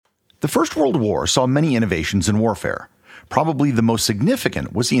The First World War saw many innovations in warfare. Probably the most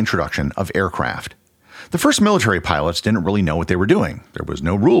significant was the introduction of aircraft. The first military pilots didn't really know what they were doing. There was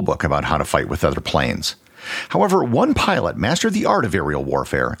no rule book about how to fight with other planes. However, one pilot mastered the art of aerial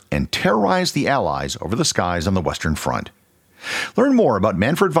warfare and terrorized the Allies over the skies on the Western Front. Learn more about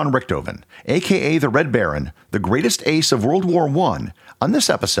Manfred von Richthofen, aka the Red Baron, the greatest ace of World War I, on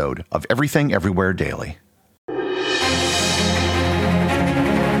this episode of Everything Everywhere Daily.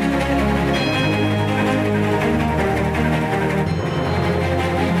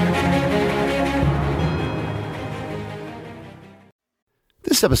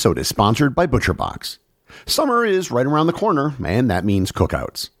 This episode is sponsored by ButcherBox. Summer is right around the corner, and that means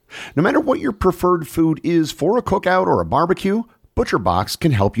cookouts. No matter what your preferred food is for a cookout or a barbecue, ButcherBox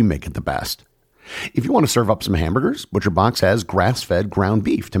can help you make it the best. If you want to serve up some hamburgers, ButcherBox has grass-fed ground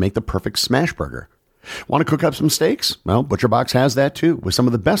beef to make the perfect smash burger. Want to cook up some steaks? Well, ButcherBox has that too, with some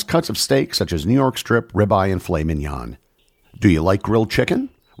of the best cuts of steak such as New York strip, ribeye, and filet mignon. Do you like grilled chicken?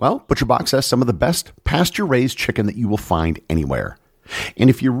 Well, ButcherBox has some of the best pasture-raised chicken that you will find anywhere. And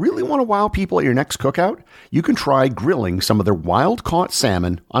if you really want to wow people at your next cookout, you can try grilling some of their wild-caught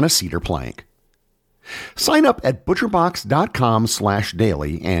salmon on a cedar plank. Sign up at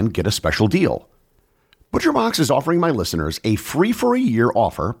butcherbox.com/daily and get a special deal. ButcherBox is offering my listeners a free-for-a-year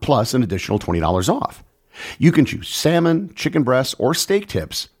offer plus an additional $20 off. You can choose salmon, chicken breasts, or steak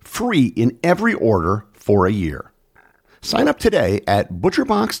tips free in every order for a year. Sign up today at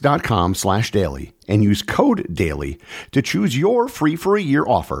butcherbox.com/daily and use code DAILY to choose your free-for-a-year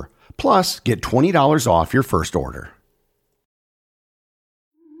offer, plus get $20 off your first order.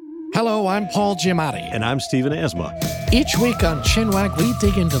 Hello, I'm Paul Giamatti. And I'm Stephen Asma. Each week on Chinwag, we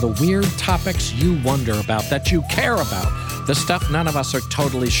dig into the weird topics you wonder about, that you care about. The stuff none of us are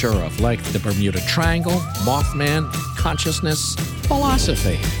totally sure of, like the Bermuda Triangle, Mothman, consciousness,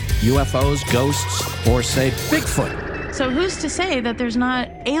 philosophy, UFOs, ghosts, or, say, Bigfoot. So who's to say that there's not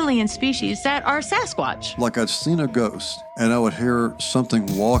alien species that are Sasquatch? Like I'd seen a ghost, and I would hear something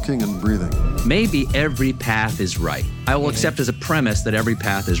walking and breathing. Maybe every path is right. I will accept as a premise that every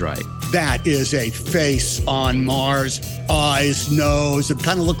path is right. That is a face on Mars, eyes, nose. It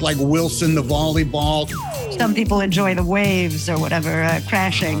kind of looked like Wilson the volleyball. Some people enjoy the waves or whatever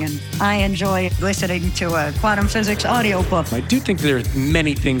crashing, and I enjoy listening to a quantum physics audiobook. I do think there are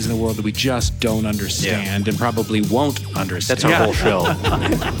many things in the world that we just don't understand and probably won't understand. That's our whole show.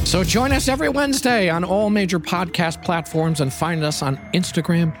 So join us every Wednesday on all major podcast platforms and find us on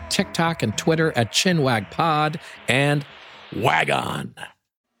Instagram, TikTok, and Twitter at ChinwagPod and Wagon.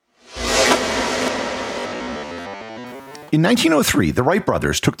 In 1903, the Wright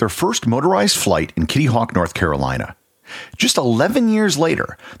brothers took their first motorized flight in Kitty Hawk, North Carolina. Just 11 years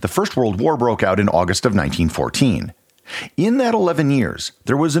later, the First World War broke out in August of 1914. In that 11 years,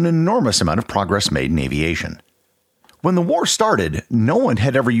 there was an enormous amount of progress made in aviation. When the war started, no one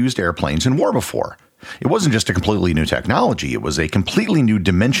had ever used airplanes in war before. It wasn't just a completely new technology, it was a completely new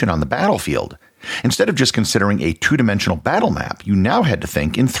dimension on the battlefield. Instead of just considering a two-dimensional battle map, you now had to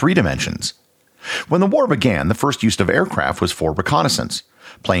think in three dimensions. When the war began, the first use of aircraft was for reconnaissance.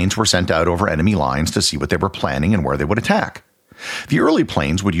 Planes were sent out over enemy lines to see what they were planning and where they would attack. The early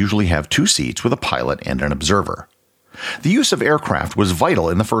planes would usually have two seats with a pilot and an observer. The use of aircraft was vital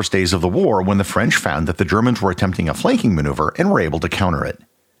in the first days of the war when the French found that the Germans were attempting a flanking maneuver and were able to counter it.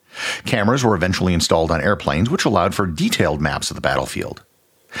 Cameras were eventually installed on airplanes, which allowed for detailed maps of the battlefield.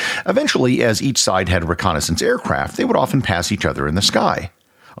 Eventually, as each side had reconnaissance aircraft, they would often pass each other in the sky.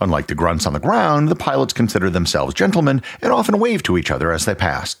 Unlike the grunts on the ground, the pilots considered themselves gentlemen and often waved to each other as they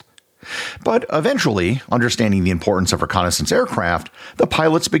passed. But eventually, understanding the importance of reconnaissance aircraft, the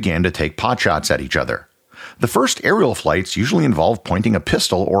pilots began to take potshots at each other. The first aerial flights usually involved pointing a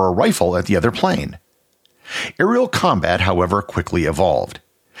pistol or a rifle at the other plane. Aerial combat, however, quickly evolved.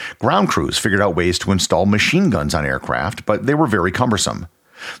 Ground crews figured out ways to install machine guns on aircraft, but they were very cumbersome.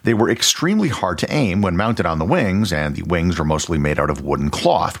 They were extremely hard to aim when mounted on the wings, and the wings were mostly made out of wooden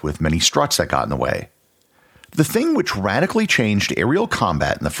cloth with many struts that got in the way. The thing which radically changed aerial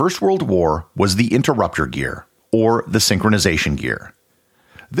combat in the First World War was the interrupter gear, or the synchronization gear.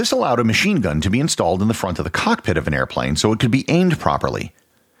 This allowed a machine gun to be installed in the front of the cockpit of an airplane so it could be aimed properly.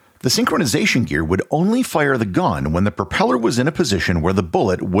 The synchronization gear would only fire the gun when the propeller was in a position where the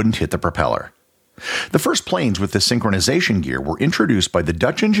bullet wouldn't hit the propeller. The first planes with this synchronization gear were introduced by the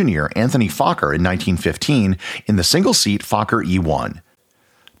Dutch engineer Anthony Fokker in 1915 in the single-seat Fokker E1.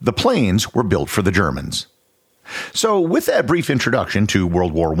 The planes were built for the Germans. So, with that brief introduction to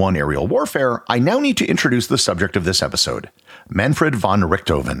World War I aerial warfare, I now need to introduce the subject of this episode, Manfred von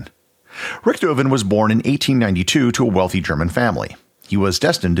Richthofen. Richthofen was born in 1892 to a wealthy German family. He was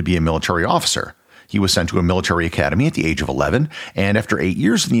destined to be a military officer. He was sent to a military academy at the age of 11, and after 8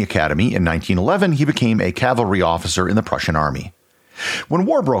 years in the academy in 1911, he became a cavalry officer in the Prussian army. When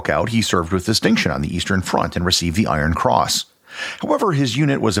war broke out, he served with distinction on the Eastern Front and received the Iron Cross. However, his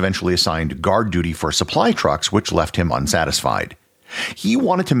unit was eventually assigned guard duty for supply trucks, which left him unsatisfied. He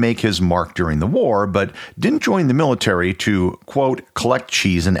wanted to make his mark during the war, but didn't join the military to, quote, collect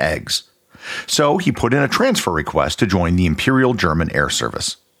cheese and eggs. So he put in a transfer request to join the Imperial German Air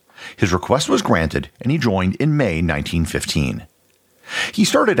Service. His request was granted, and he joined in May 1915. He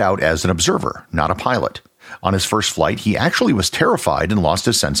started out as an observer, not a pilot. On his first flight, he actually was terrified and lost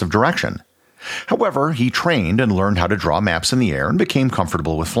his sense of direction. However, he trained and learned how to draw maps in the air and became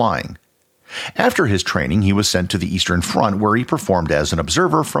comfortable with flying. After his training, he was sent to the Eastern Front, where he performed as an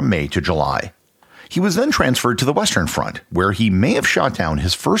observer from May to July. He was then transferred to the Western Front, where he may have shot down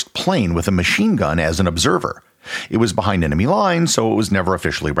his first plane with a machine gun as an observer. It was behind enemy lines, so it was never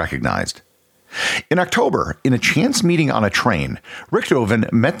officially recognized. In October, in a chance meeting on a train,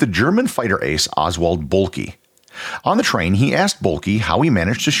 Richthofen met the German fighter ace Oswald Boelcke. On the train, he asked Boelcke how he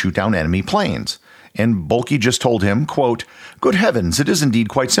managed to shoot down enemy planes, and Boelcke just told him, quote, "Good heavens, it is indeed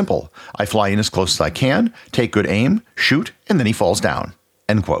quite simple. I fly in as close as I can, take good aim, shoot, and then he falls down."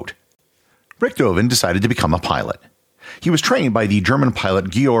 End quote. Richthofen decided to become a pilot. He was trained by the German pilot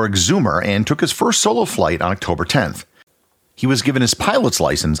Georg Zummer and took his first solo flight on October 10th. He was given his pilot's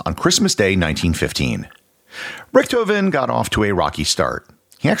license on Christmas Day 1915. Richthofen got off to a rocky start.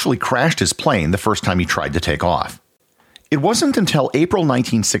 He actually crashed his plane the first time he tried to take off. It wasn't until April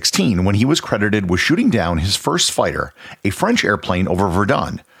 1916 when he was credited with shooting down his first fighter, a French airplane over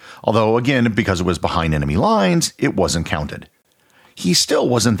Verdun, although again, because it was behind enemy lines, it wasn't counted. He still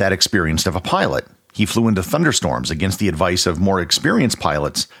wasn't that experienced of a pilot. He flew into thunderstorms against the advice of more experienced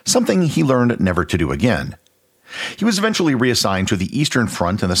pilots, something he learned never to do again. He was eventually reassigned to the Eastern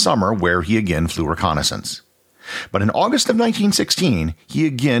Front in the summer, where he again flew reconnaissance. But in August of 1916, he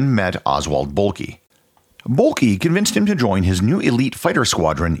again met Oswald Boelcke. Boelcke convinced him to join his new elite fighter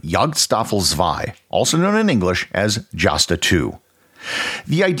squadron, Jagdstaffel II, also known in English as Jasta II.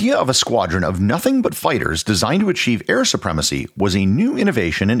 The idea of a squadron of nothing but fighters designed to achieve air supremacy was a new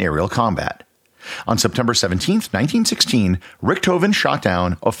innovation in aerial combat. On September 17, 1916, Richthofen shot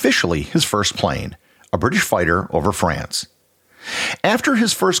down officially his first plane, a British fighter over France. After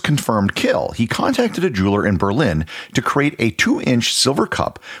his first confirmed kill, he contacted a jeweler in Berlin to create a 2-inch silver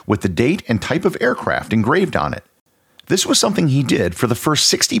cup with the date and type of aircraft engraved on it. This was something he did for the first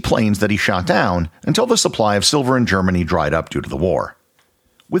 60 planes that he shot down until the supply of silver in Germany dried up due to the war.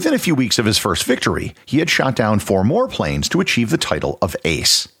 Within a few weeks of his first victory, he had shot down 4 more planes to achieve the title of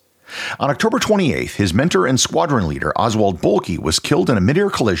Ace. On October 28th, his mentor and squadron leader Oswald Boelcke was killed in a mid-air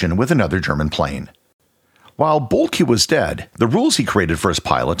collision with another German plane. While Boelcke was dead, the rules he created for his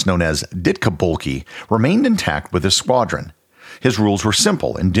pilots, known as Ditka Boelcke, remained intact with his squadron. His rules were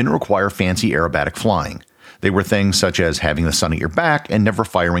simple and didn't require fancy aerobatic flying. They were things such as having the sun at your back and never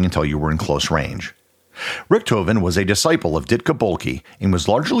firing until you were in close range. Richthofen was a disciple of Ditka Boelcke and was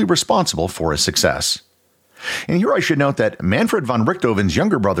largely responsible for his success. And here I should note that Manfred von Richthofen's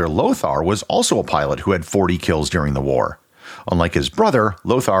younger brother Lothar was also a pilot who had 40 kills during the war. Unlike his brother,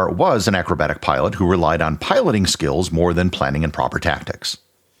 Lothar was an acrobatic pilot who relied on piloting skills more than planning and proper tactics.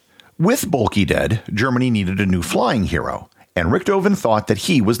 With Boelcke dead, Germany needed a new flying hero, and Richthofen thought that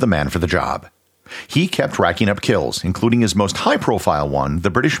he was the man for the job. He kept racking up kills, including his most high-profile one, the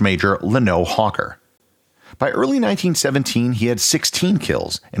British Major Leno Hawker. By early 1917, he had 16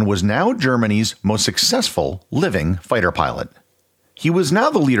 kills and was now Germany's most successful living fighter pilot. He was now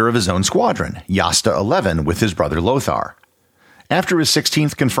the leader of his own squadron, Jasta 11, with his brother Lothar. After his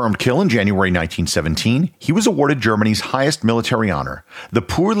 16th confirmed kill in January 1917, he was awarded Germany's highest military honor, the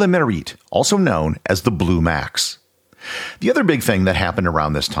Pour le Mérite, also known as the Blue Max. The other big thing that happened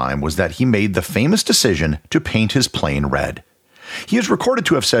around this time was that he made the famous decision to paint his plane red. He is recorded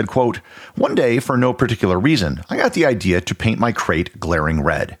to have said, quote, "One day, for no particular reason, I got the idea to paint my crate glaring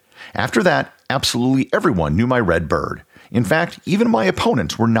red. After that, absolutely everyone knew my red bird. In fact, even my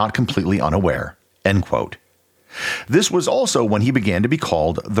opponents were not completely unaware." End quote. This was also when he began to be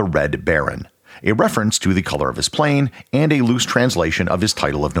called the Red Baron, a reference to the color of his plane and a loose translation of his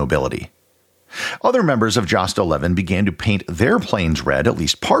title of nobility. Other members of Jasta 11 began to paint their planes red, at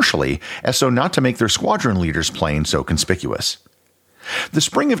least partially, as so not to make their squadron leader's plane so conspicuous. The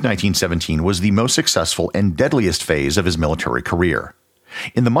spring of 1917 was the most successful and deadliest phase of his military career.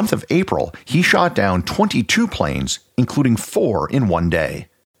 In the month of April, he shot down 22 planes, including 4 in one day.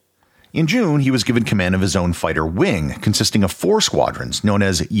 In June, he was given command of his own fighter wing, consisting of 4 squadrons, known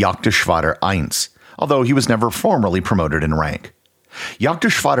as Jagdgeschwader 1, although he was never formally promoted in rank.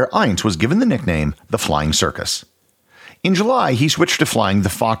 Jagdgeschwader 1 was given the nickname the Flying Circus. In July, he switched to flying the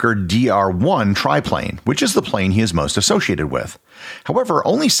Fokker DR-1 triplane, which is the plane he is most associated with. However,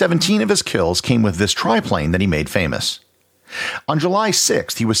 only 17 of his kills came with this triplane that he made famous. On July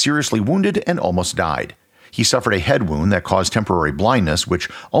 6th, he was seriously wounded and almost died. He suffered a head wound that caused temporary blindness, which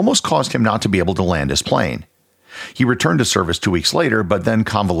almost caused him not to be able to land his plane. He returned to service 2 weeks later, but then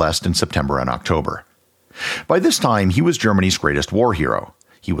convalesced in September and October. By this time, he was Germany's greatest war hero.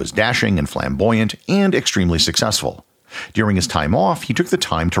 He was dashing and flamboyant and extremely successful. During his time off, he took the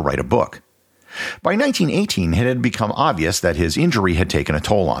time to write a book. By 1918, it had become obvious that his injury had taken a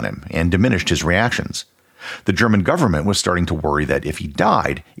toll on him and diminished his reactions. The German government was starting to worry that if he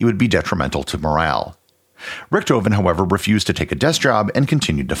died, it would be detrimental to morale. Richthofen, however, refused to take a desk job and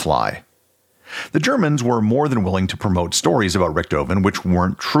continued to fly. The Germans were more than willing to promote stories about Richthofen which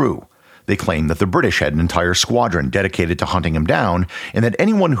weren't true. They claimed that the British had an entire squadron dedicated to hunting him down, and that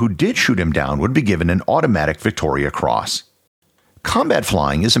anyone who did shoot him down would be given an automatic Victoria Cross. Combat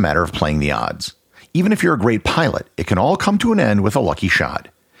flying is a matter of playing the odds. Even if you're a great pilot, it can all come to an end with a lucky shot.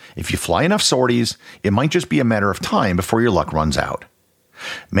 If you fly enough sorties, it might just be a matter of time before your luck runs out.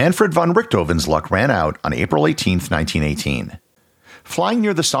 Manfred von Richthofen's luck ran out on April 18, 1918. Flying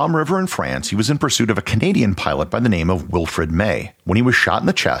near the Somme River in France, he was in pursuit of a Canadian pilot by the name of Wilfrid May when he was shot in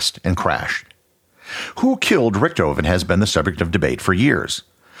the chest and crashed. Who killed Richthofen has been the subject of debate for years.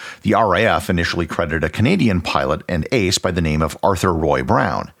 The RAF initially credited a Canadian pilot and ace by the name of Arthur Roy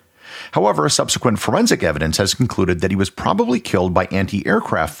Brown. However, subsequent forensic evidence has concluded that he was probably killed by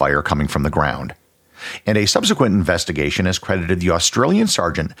anti-aircraft fire coming from the ground. And a subsequent investigation has credited the Australian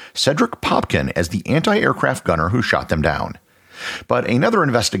sergeant Cedric Popkin as the anti-aircraft gunner who shot them down. But another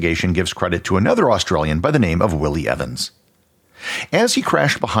investigation gives credit to another Australian by the name of Willie Evans. As he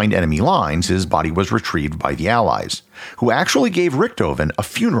crashed behind enemy lines, his body was retrieved by the Allies, who actually gave Richthofen a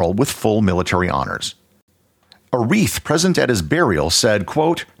funeral with full military honors. A wreath present at his burial said,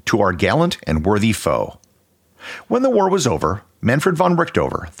 quote, "To our gallant and worthy foe." When the war was over, Manfred von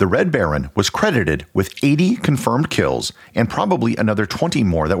Richthofen, the Red Baron, was credited with 80 confirmed kills and probably another 20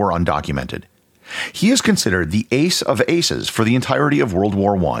 more that were undocumented. He is considered the ace of aces for the entirety of World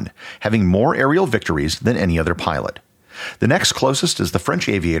War I, having more aerial victories than any other pilot. The next closest is the French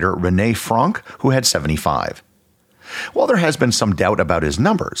aviator René Franck, who had 75. While there has been some doubt about his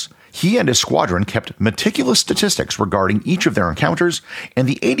numbers, he and his squadron kept meticulous statistics regarding each of their encounters, and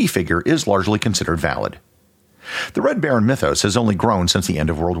the 80 figure is largely considered valid. The Red Baron mythos has only grown since the end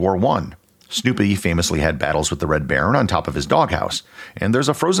of World War I. Snoopy famously had battles with the Red Baron on top of his doghouse, and there's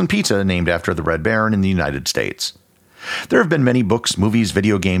a frozen pizza named after the Red Baron in the United States. There have been many books, movies,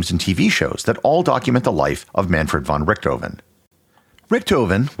 video games, and TV shows that all document the life of Manfred von Richthofen.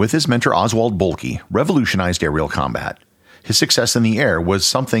 Richthofen, with his mentor Oswald Boelke, revolutionized aerial combat. His success in the air was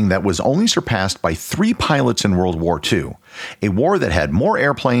something that was only surpassed by 3 pilots in World War II, a war that had more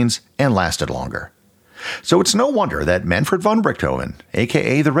airplanes and lasted longer. So it's no wonder that Manfred von Richthofen,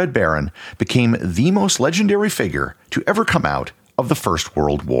 aka the Red Baron, became the most legendary figure to ever come out of the First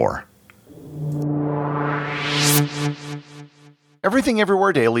World War. Everything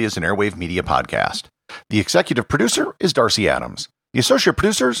Everywhere Daily is an Airwave Media podcast. The executive producer is Darcy Adams. The associate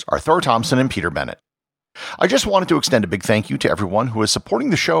producers are Thor Thompson and Peter Bennett. I just wanted to extend a big thank you to everyone who is supporting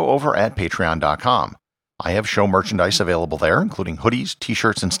the show over at patreon.com. I have show merchandise available there, including hoodies,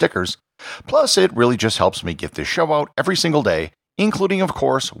 t-shirts, and stickers. Plus, it really just helps me get this show out every single day, including, of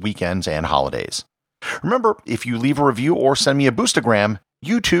course, weekends and holidays. Remember, if you leave a review or send me a boostagram,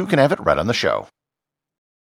 you too can have it read on the show.